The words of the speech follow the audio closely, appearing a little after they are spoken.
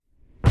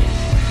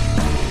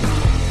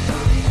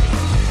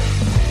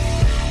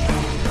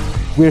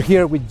We're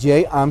here with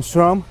Jay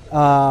Armstrong,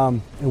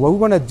 and what we're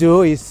gonna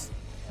do is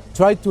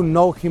try to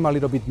know him a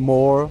little bit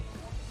more,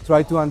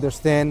 try to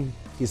understand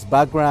his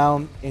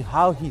background and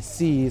how he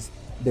sees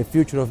the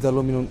future of the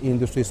aluminum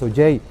industry. So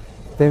Jay,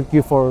 thank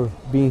you for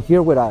being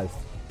here with us.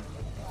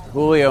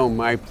 Julio,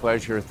 my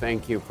pleasure.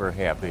 Thank you for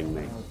having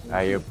me.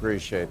 I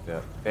appreciate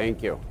that.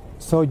 Thank you.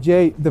 So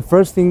Jay, the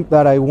first thing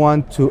that I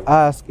want to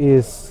ask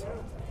is,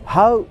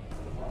 how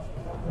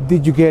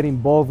did you get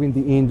involved in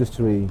the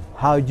industry?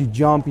 How did you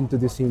jump into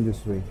this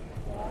industry?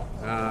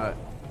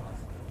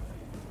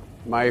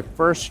 My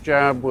first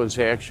job was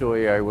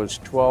I was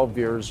 12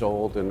 years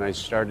old and I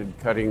started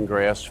cutting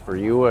grass for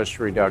U.S.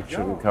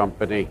 Reduction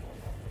Company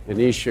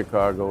in East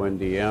Chicago,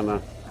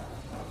 Indiana.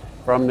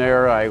 From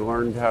there, I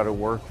learned how to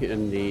work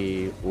in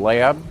the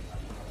lab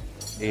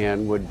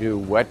and would do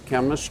wet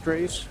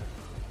chemistries.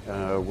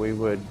 We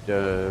would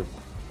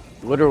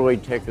literally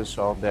take us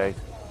all day.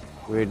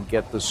 We'd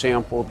get the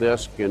sample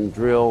disc and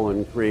drill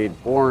and create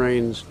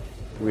borings.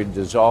 We'd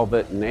dissolve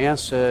it in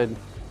acid,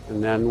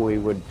 and then we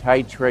would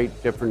titrate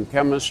different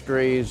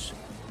chemistries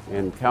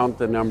and count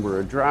the number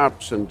of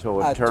drops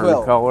until it turned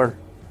 12. color.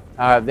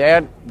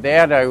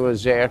 That I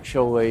was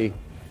actually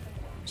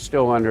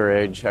still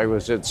underage. I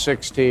was at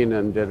 16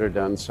 and did it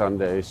on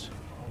Sundays.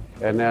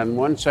 And then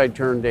once I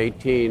turned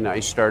 18, I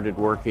started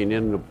working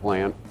in the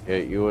plant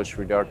at U.S.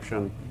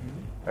 Reduction.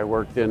 I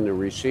worked in the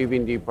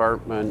receiving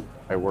department.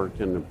 I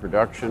worked in the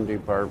production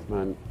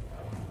department.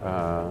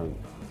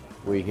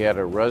 We had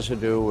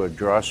a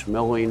dross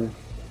milling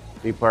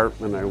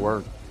department I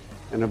worked.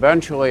 And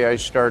eventually I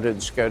started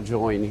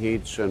scheduling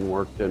heats and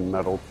worked in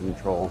metal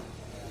control.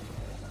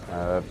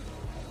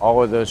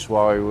 All of this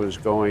while I was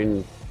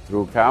going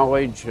through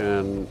college,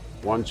 and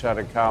once out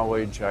of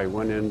college I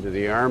went into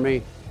the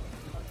Army.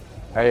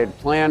 I had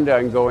planned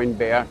on going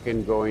back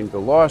and going to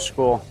law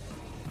school,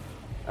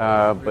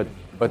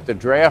 but the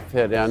draft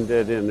had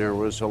ended and there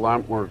was a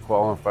lot more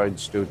qualified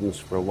students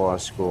for law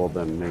school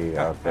than me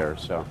out there.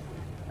 So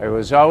I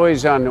was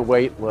always on the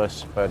wait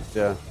list, but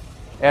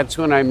that's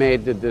when I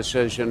made the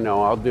decision,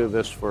 no, I'll do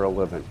this for a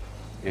living.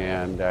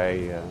 And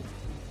I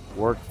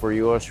worked for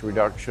U.S.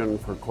 Reduction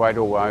for quite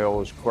a while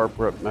as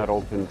corporate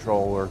metal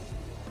controller,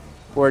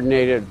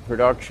 coordinated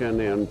production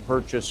and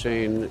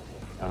purchasing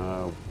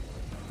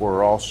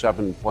for all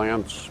 7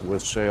 plants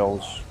with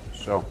sales.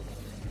 So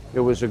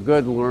it was a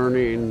good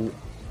learning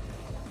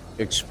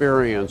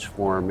experience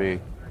for me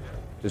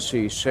to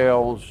see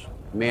sales,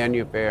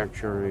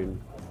 manufacturing,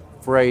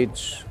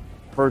 freights,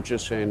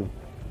 purchasing.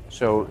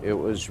 So it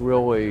was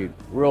really,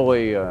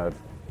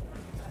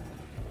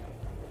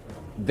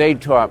 they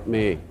taught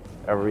me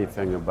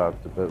everything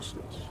about the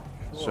business.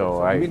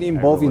 So I really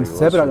involved in really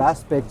several listened.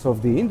 aspects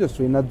of the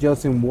industry, not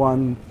just in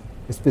one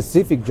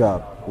specific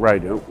job.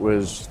 Right,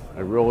 I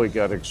really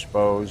got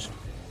exposed.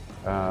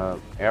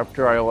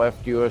 After I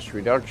left U.S.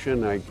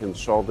 Reduction, I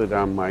consulted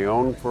on my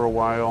own for a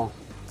while.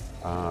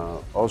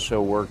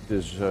 Also worked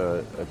as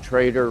a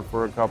trader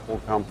for a couple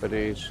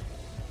companies.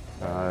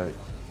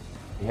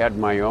 Had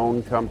my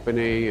own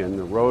company in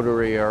the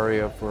Rotary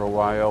area for a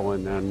while,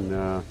 and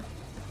then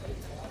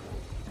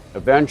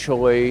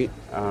eventually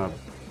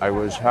I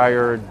was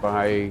hired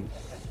by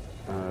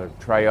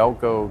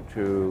Trialco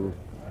to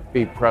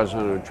be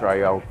president of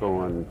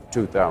Trialco in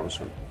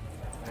 2000.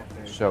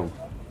 So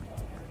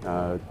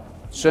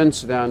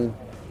since then,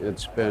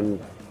 it's been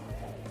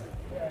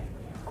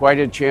quite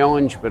a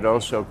challenge, but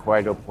also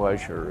quite a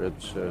pleasure.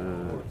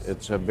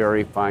 It's a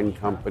very fine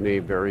company,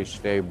 very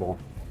stable.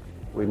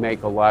 We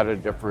make a lot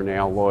of different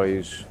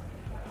alloys.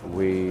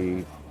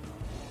 We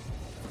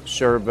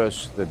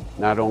service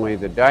not only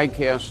the die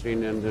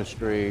casting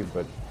industry,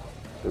 but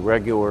the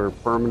regular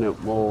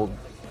permanent mold,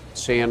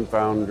 sand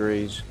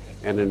foundries,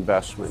 and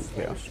investment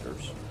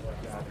casters.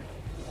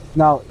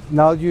 Now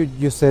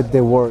you said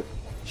they were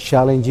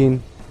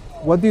challenging.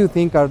 What do you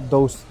think are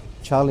those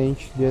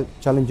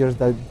challenges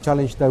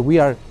that we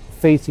are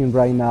facing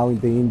right now in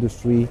the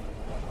industry,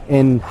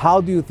 and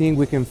how do you think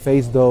we can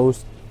face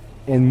those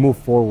and move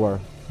forward?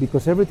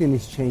 Because everything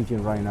is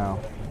changing right now.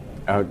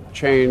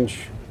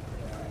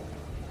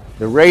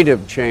 The rate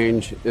of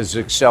change is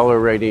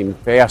accelerating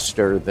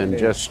faster than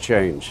just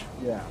change.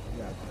 Yeah,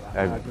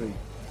 I agree.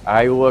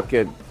 I look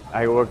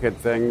at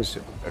things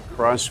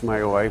across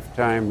my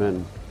lifetime,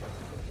 and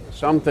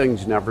some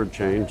things never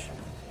change.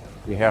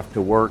 You have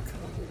to work,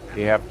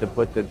 you have to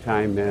put the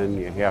time in,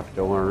 you have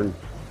to learn.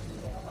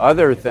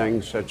 Other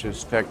things, such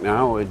as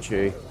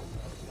technology,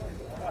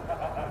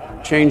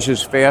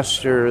 changes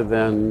faster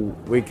than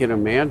we can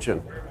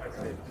imagine.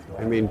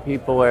 I mean,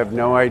 people have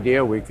no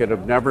idea. We could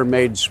have never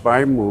made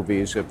spy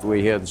movies if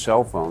we had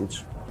cell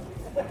phones.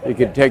 You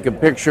could take a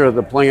picture of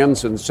the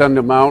plans and send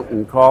them out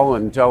and call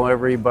and tell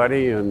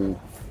everybody, and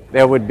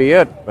that would be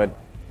it. But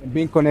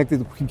being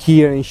connected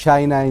here in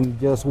China in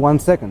just 1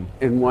 second.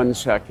 In 1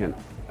 second.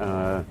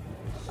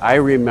 I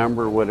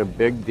remember what a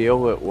big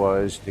deal it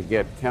was to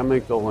get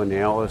chemical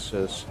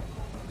analysis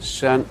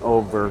sent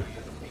over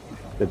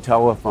the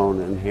telephone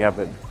and have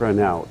it print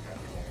out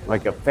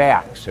like a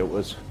fax. It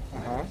was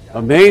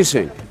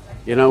amazing.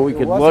 We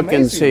could look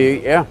and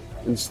see,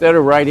 instead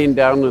of writing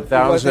down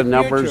 1,000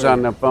 numbers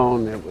on the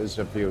phone, it was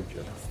the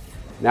future.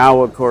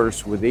 Now, of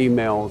course, with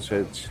emails,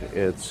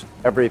 it's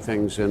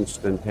everything's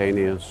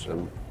instantaneous.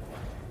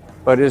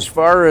 But as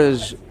far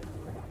as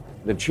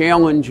the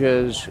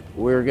challenges,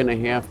 we're going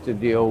to have to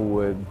deal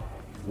with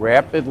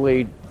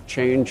rapidly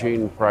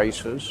changing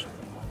prices.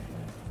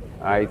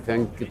 I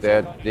think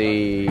that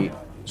the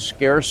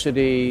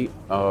scarcity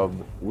of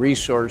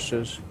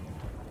resources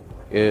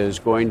is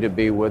going to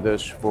be with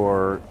us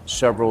for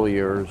several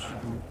years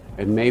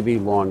and maybe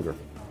longer.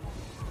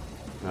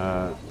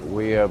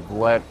 We have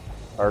let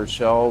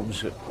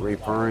ourselves,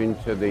 referring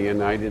to the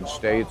United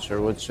States, or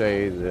let's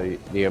say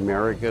the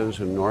Americas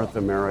and North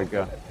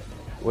America,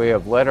 we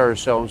have let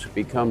ourselves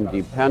become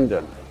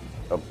dependent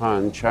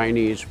upon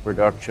Chinese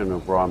production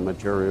of raw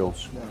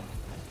materials,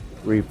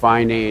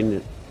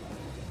 refining.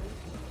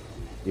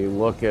 You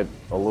look at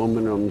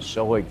aluminum,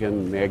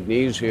 silicon,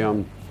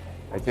 magnesium.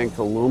 I think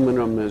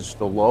aluminum is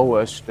the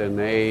lowest, and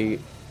they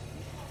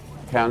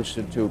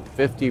constitute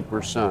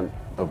 50%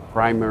 of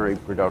primary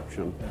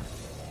production.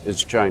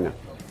 It's China.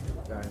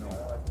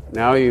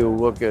 Now you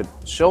look at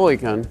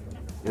silicon.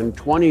 In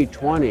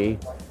 2020,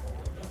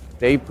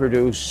 they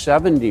produced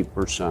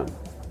 70%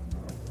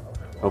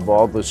 of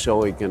all the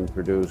silicon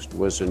produced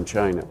was in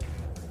China.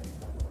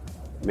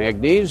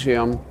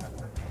 Magnesium,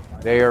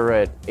 they are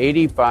at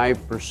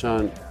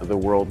 85% of the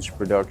world's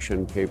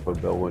production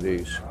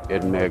capabilities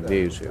in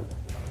magnesium.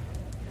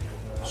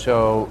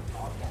 So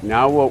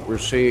now what we're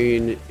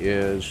seeing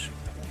is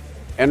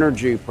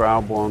energy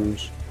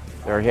problems.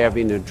 They're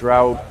having a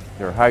drought.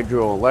 Their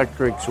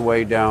hydroelectric's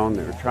way down.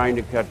 They're trying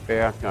to cut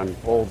back on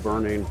coal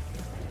burning.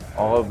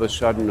 All of a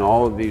sudden,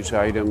 all of these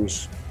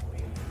items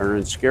are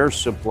in scarce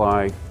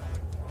supply.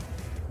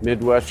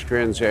 Midwest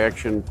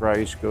transaction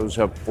price goes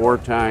up 4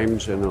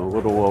 times in a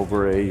little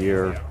over a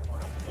year.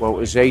 What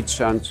was 8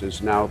 cents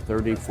is now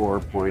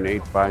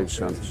 34.85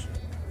 cents.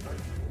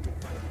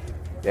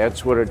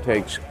 That's what it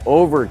takes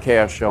over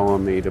cash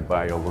LME to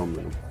buy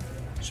aluminum.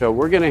 So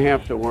we're going to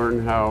have to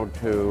learn how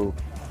to,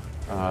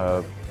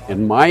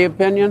 in my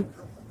opinion,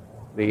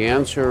 the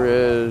answer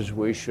is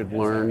we should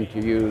learn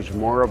to use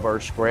more of our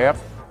scrap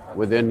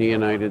within the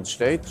United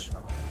States.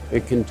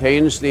 It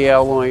contains the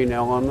alloying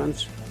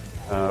elements.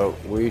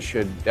 We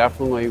should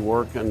definitely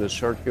work on the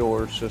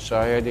circular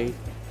society.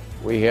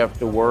 We have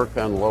to work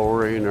on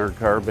lowering our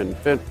carbon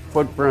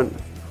footprint.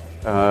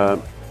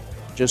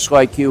 Just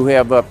like you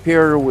have up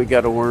here, we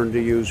got to learn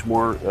to use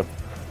more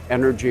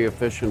energy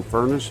efficient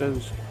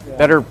furnaces,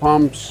 better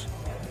pumps,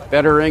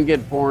 better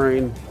ingot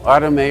pouring,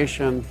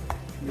 automation.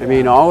 I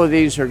mean, all of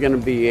these are going to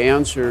be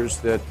answers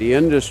that the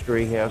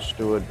industry has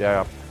to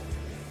adapt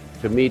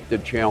to meet the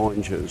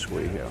challenges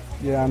we have.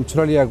 Yeah, I'm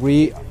totally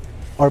agree.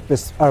 Our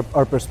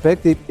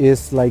perspective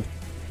is like,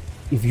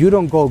 if you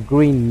don't go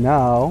green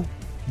now,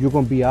 you're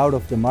going to be out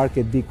of the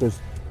market, because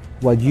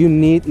what you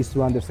need is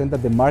to understand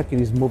that the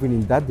market is moving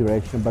in that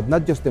direction, but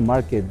not just the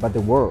market, but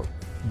the world.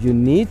 You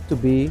need to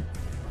be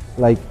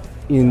like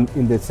in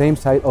the same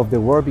side of the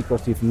world,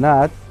 because if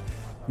not,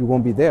 you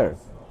won't be there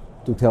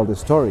to tell the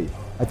story.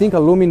 I think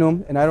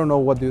aluminum, and I don't know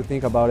what do you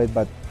think about it,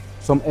 but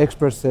some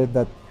experts said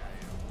that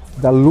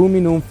the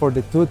aluminum for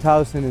the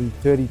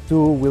 2032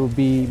 will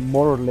be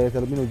more or less,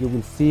 you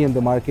will see in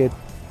the market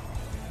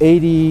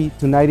 80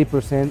 to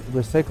 90%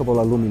 recyclable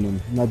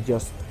aluminum, not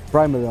just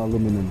primary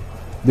aluminum.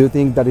 Do you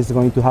think that is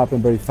going to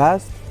happen very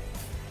fast?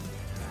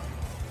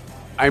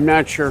 I'm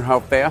not sure how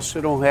fast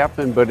it'll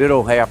happen, but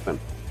it'll happen.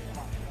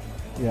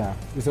 Yeah,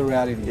 it's a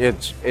reality.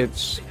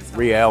 It's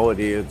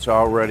reality. It's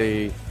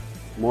already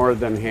more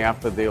than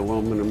half of the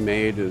aluminum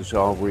made is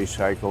all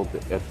recycled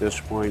at this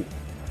point.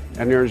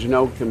 And there's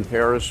no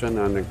comparison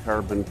on the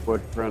carbon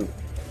footprint.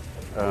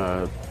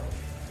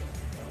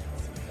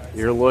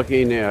 You're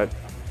looking at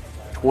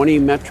 20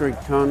 metric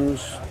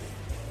tons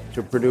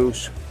to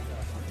produce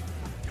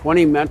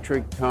 20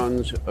 metric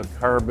tons of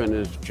carbon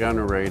is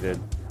generated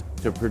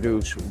to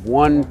produce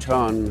 1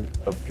 ton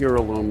of pure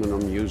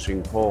aluminum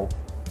using coal.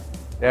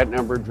 That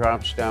number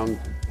drops down to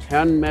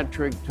 10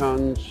 metric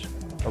tons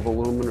of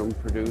aluminum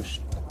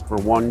produced for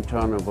 1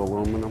 ton of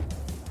aluminum.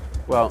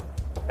 Well,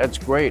 that's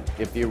great.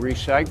 If you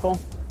recycle,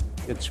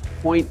 it's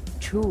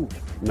 0.2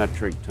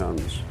 metric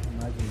tons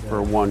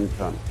for 1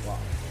 ton. Wow.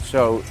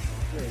 So,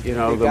 the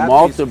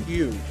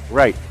multiple,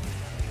 right?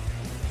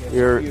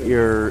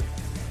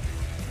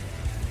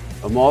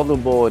 A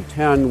multiple of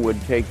 10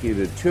 would take you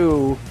to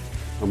 2.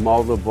 A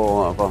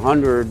multiple of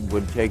 100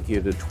 would take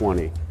you to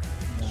 20.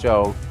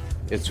 So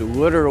it's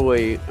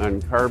literally on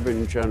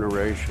carbon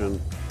generation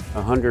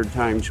 100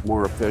 times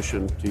more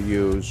efficient to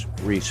use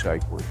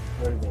recycling.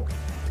 Very good.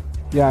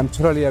 Yeah, I'm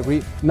totally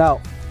agree. Now,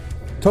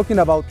 talking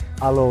about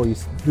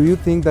alloys, do you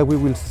think that we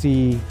will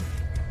see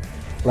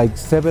like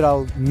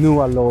several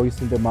new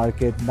alloys in the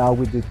market now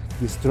with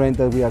this trend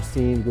that we are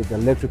seeing with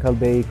electrical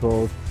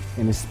vehicles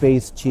and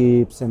space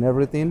chips and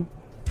everything?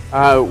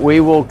 We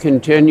will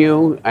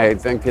continue. I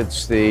think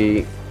it's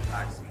the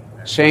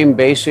same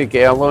basic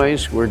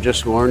alloys. We're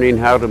just learning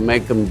how to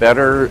make them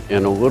better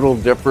and a little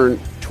different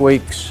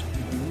tweaks.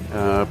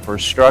 For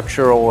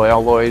structural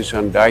alloys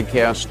on die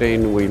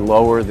casting, we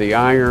lower the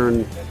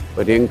iron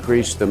but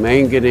increase the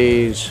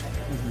manganese.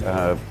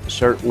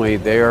 Certainly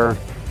there.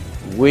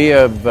 We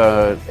have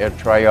at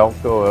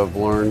Trialco have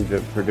learned to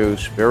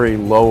produce very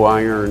low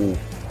iron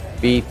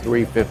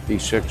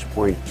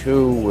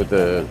B356.2 with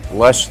a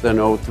less than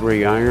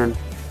O3 iron.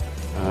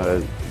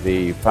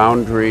 The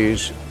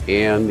foundries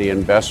and the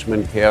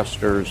investment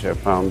casters have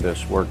found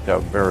this worked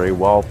out very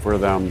well for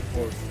them,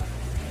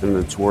 and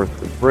it's worth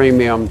the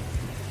premium.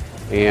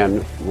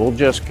 And we'll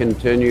just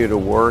continue to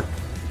work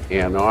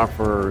and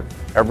offer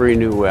every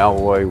new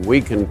alloy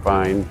we can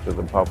find to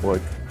the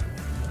public.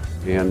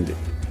 And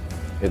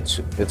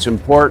it's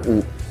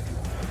important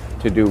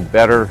to do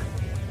better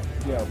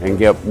and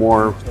get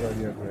more.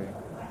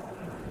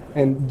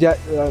 And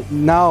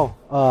now,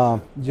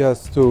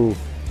 just to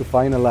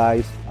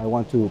finalize, I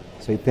want to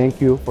say thank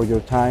you for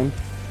your time.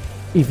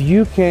 If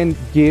you can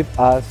give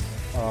us,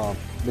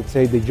 let's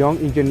say, the young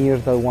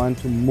engineers that want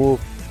to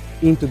move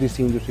into this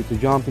industry, to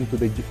jump into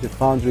the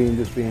foundry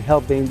industry and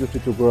help the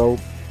industry to grow,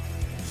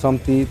 some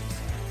tips,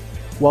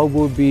 what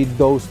would be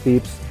those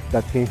tips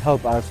that can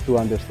help us to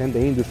understand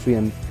the industry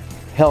and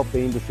help the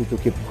industry to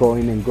keep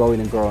growing and growing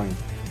and growing?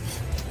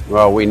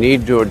 Well, we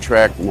need to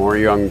attract more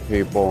young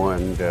people,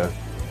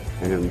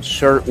 and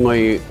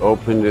certainly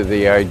open to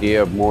the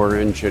idea of more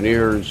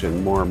engineers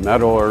and more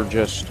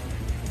metallurgists.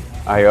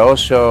 I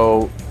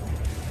also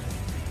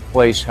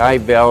place high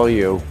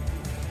value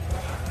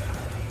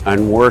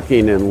on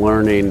working and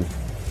learning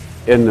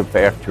in the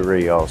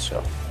factory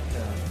also.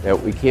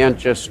 That we can't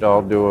just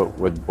all do it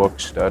with book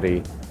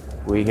study.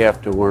 We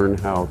have to learn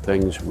how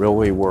things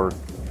really work,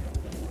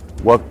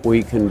 what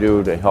we can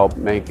do to help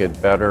make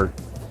it better.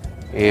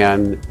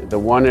 And the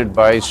one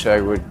advice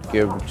I would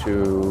give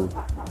to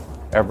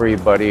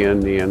everybody in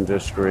the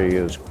industry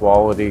is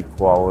quality,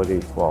 quality,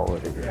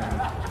 quality.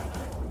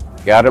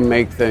 Got to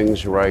make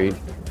things right.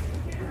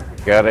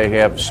 Got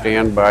to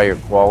stand by a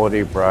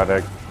quality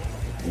product.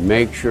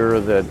 Make sure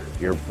that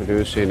you're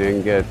producing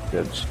ingot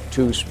that's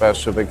to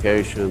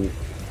specification,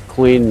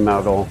 clean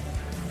metal,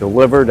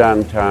 delivered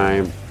on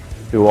time,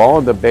 do all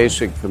of the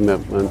basic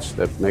commitments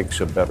that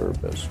makes a better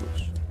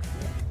business.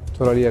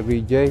 Totally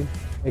agree, Jay.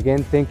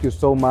 Again, thank you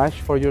so much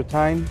for your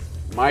time.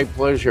 My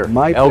pleasure.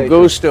 My El pleasure.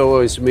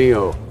 gusto es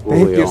mío,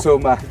 Julio. Thank you so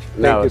much.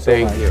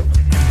 Thank you.